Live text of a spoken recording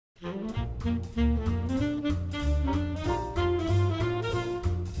Hi,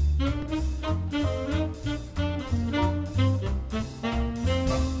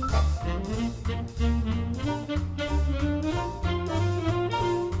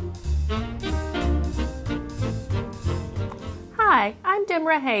 I'm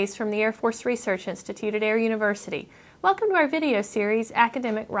Demra Hayes from the Air Force Research Institute at Air University. Welcome to our video series,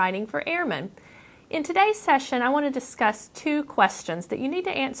 Academic Writing for Airmen. In today's session, I want to discuss two questions that you need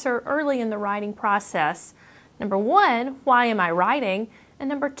to answer early in the writing process. Number one, why am I writing? And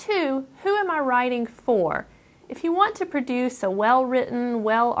number two, who am I writing for? If you want to produce a well-written,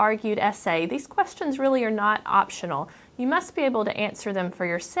 well-argued essay, these questions really are not optional. You must be able to answer them for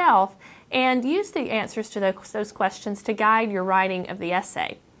yourself and use the answers to those questions to guide your writing of the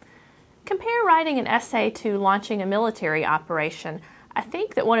essay. Compare writing an essay to launching a military operation. I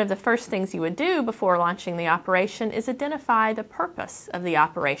think that one of the first things you would do before launching the operation is identify the purpose of the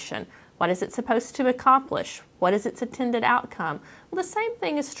operation. What is it supposed to accomplish? What is its intended outcome? Well, the same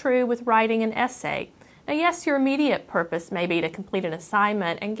thing is true with writing an essay. Now, yes, your immediate purpose may be to complete an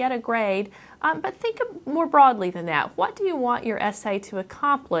assignment and get a grade, but think more broadly than that. What do you want your essay to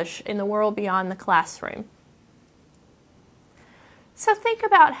accomplish in the world beyond the classroom? So think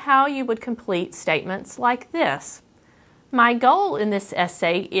about how you would complete statements like this. My goal in this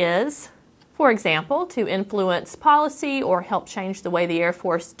essay is, for example, to influence policy or help change the way the Air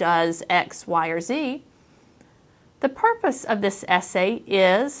Force does X, Y, or Z. The purpose of this essay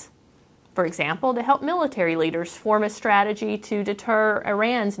is, for example, to help military leaders form a strategy to deter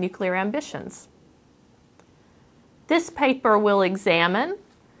Iran's nuclear ambitions. This paper will examine,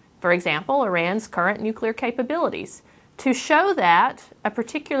 for example, Iran's current nuclear capabilities to show that a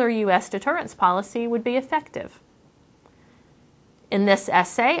particular U.S. deterrence policy would be effective. In this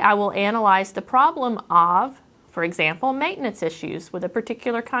essay, I will analyze the problem of, for example, maintenance issues with a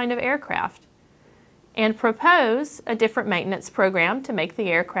particular kind of aircraft, and propose a different maintenance program to make the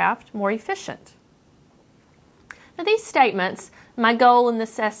aircraft more efficient. Now, these statements, my goal in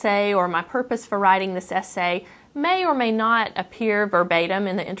this essay or my purpose for writing this essay, may or may not appear verbatim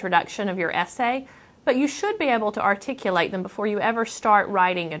in the introduction of your essay, but you should be able to articulate them before you ever start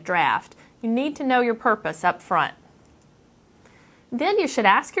writing a draft. You need to know your purpose up front. Then you should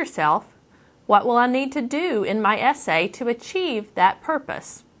ask yourself, what will I need to do in my essay to achieve that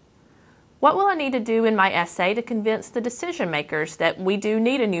purpose? What will I need to do in my essay to convince the decision makers that we do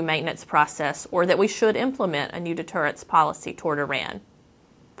need a new maintenance process or that we should implement a new deterrence policy toward Iran?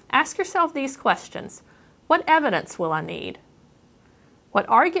 Ask yourself these questions. What evidence will I need? What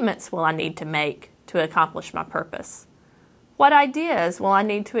arguments will I need to make to accomplish my purpose? What ideas will I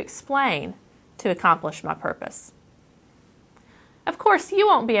need to explain to accomplish my purpose? Of course, you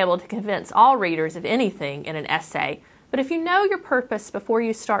won't be able to convince all readers of anything in an essay, but if you know your purpose before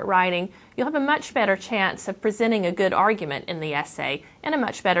you start writing, you'll have a much better chance of presenting a good argument in the essay and a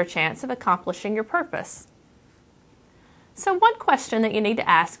much better chance of accomplishing your purpose. So one question that you need to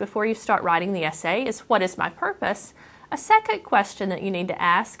ask before you start writing the essay is, what is my purpose? A second question that you need to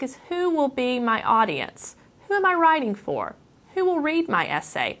ask is, who will be my audience? Who am I writing for? Who will read my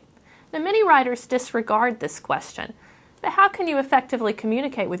essay? Now, many writers disregard this question, but how can you effectively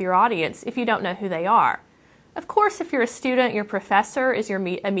communicate with your audience if you don't know who they are? Of course, if you're a student, your professor is your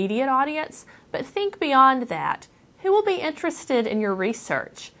immediate audience, but think beyond that. Who will be interested in your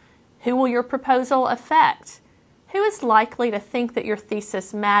research? Who will your proposal affect? Who is likely to think that your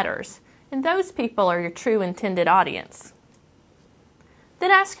thesis matters? And those people are your true intended audience.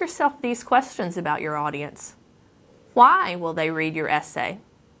 Then ask yourself these questions about your audience. Why will they read your essay?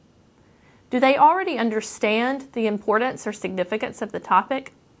 Do they already understand the importance or significance of the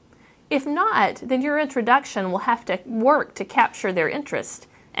topic? If not, then your introduction will have to work to capture their interest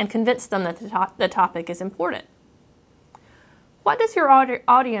and convince them that the topic is important. What does your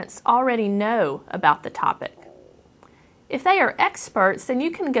audience already know about the topic? If they are experts, then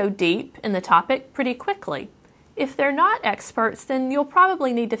you can go deep in the topic pretty quickly. If they're not experts, then you'll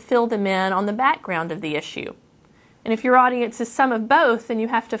probably need to fill them in on the background of the issue. And if your audience is some of both, then you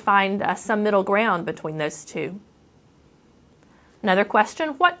have to find some middle ground between those two. Another question,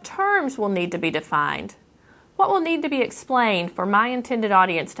 what terms will need to be defined? What will need to be explained for my intended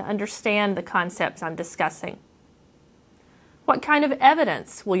audience to understand the concepts I'm discussing? What kind of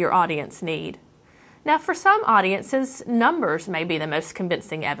evidence will your audience need? Now, for some audiences, numbers may be the most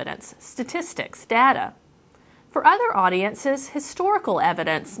convincing evidence, statistics, data. For other audiences, historical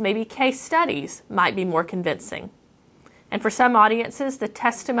evidence, maybe case studies, might be more convincing. And for some audiences, the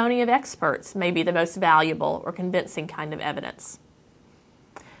testimony of experts may be the most valuable or convincing kind of evidence.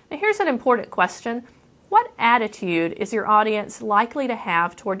 Now, here's an important question. what attitude is your audience likely to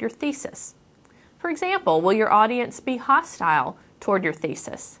have toward your thesis? For example, will your audience be hostile toward your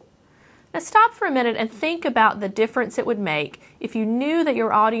thesis? Now stop for a minute and think about the difference it would make if you knew that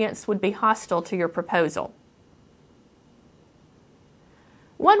your audience would be hostile to your proposal.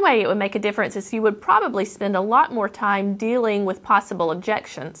 One way it would make a difference is you would probably spend a lot more time dealing with possible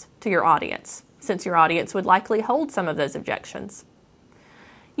objections to your audience, since your audience would likely hold some of those objections.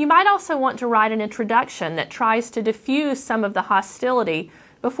 You might also want to write an introduction that tries to diffuse some of the hostility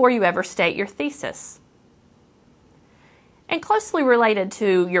before you ever state your thesis. And closely related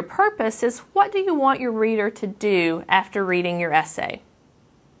to your purpose is, what do you want your reader to do after reading your essay?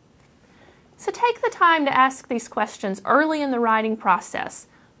 So take the time to ask these questions early in the writing process.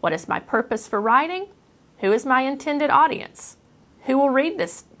 What is my purpose for writing? Who is my intended audience? Who will read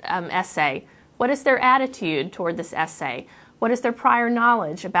this essay? What is their attitude toward this essay? What is their prior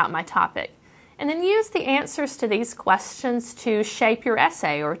knowledge about my topic? And then use the answers to these questions to shape your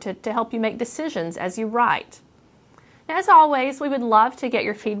essay or to help you make decisions as you write. Now, as always, we would love to get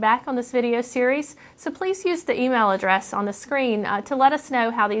your feedback on this video series, so please use the email address on the screen to let us know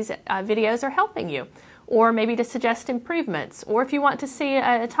how these videos are helping you, or maybe to suggest improvements, or if you want to see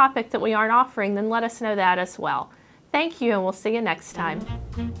a topic that we aren't offering, then let us know that as well. Thank you, and we'll see you next time.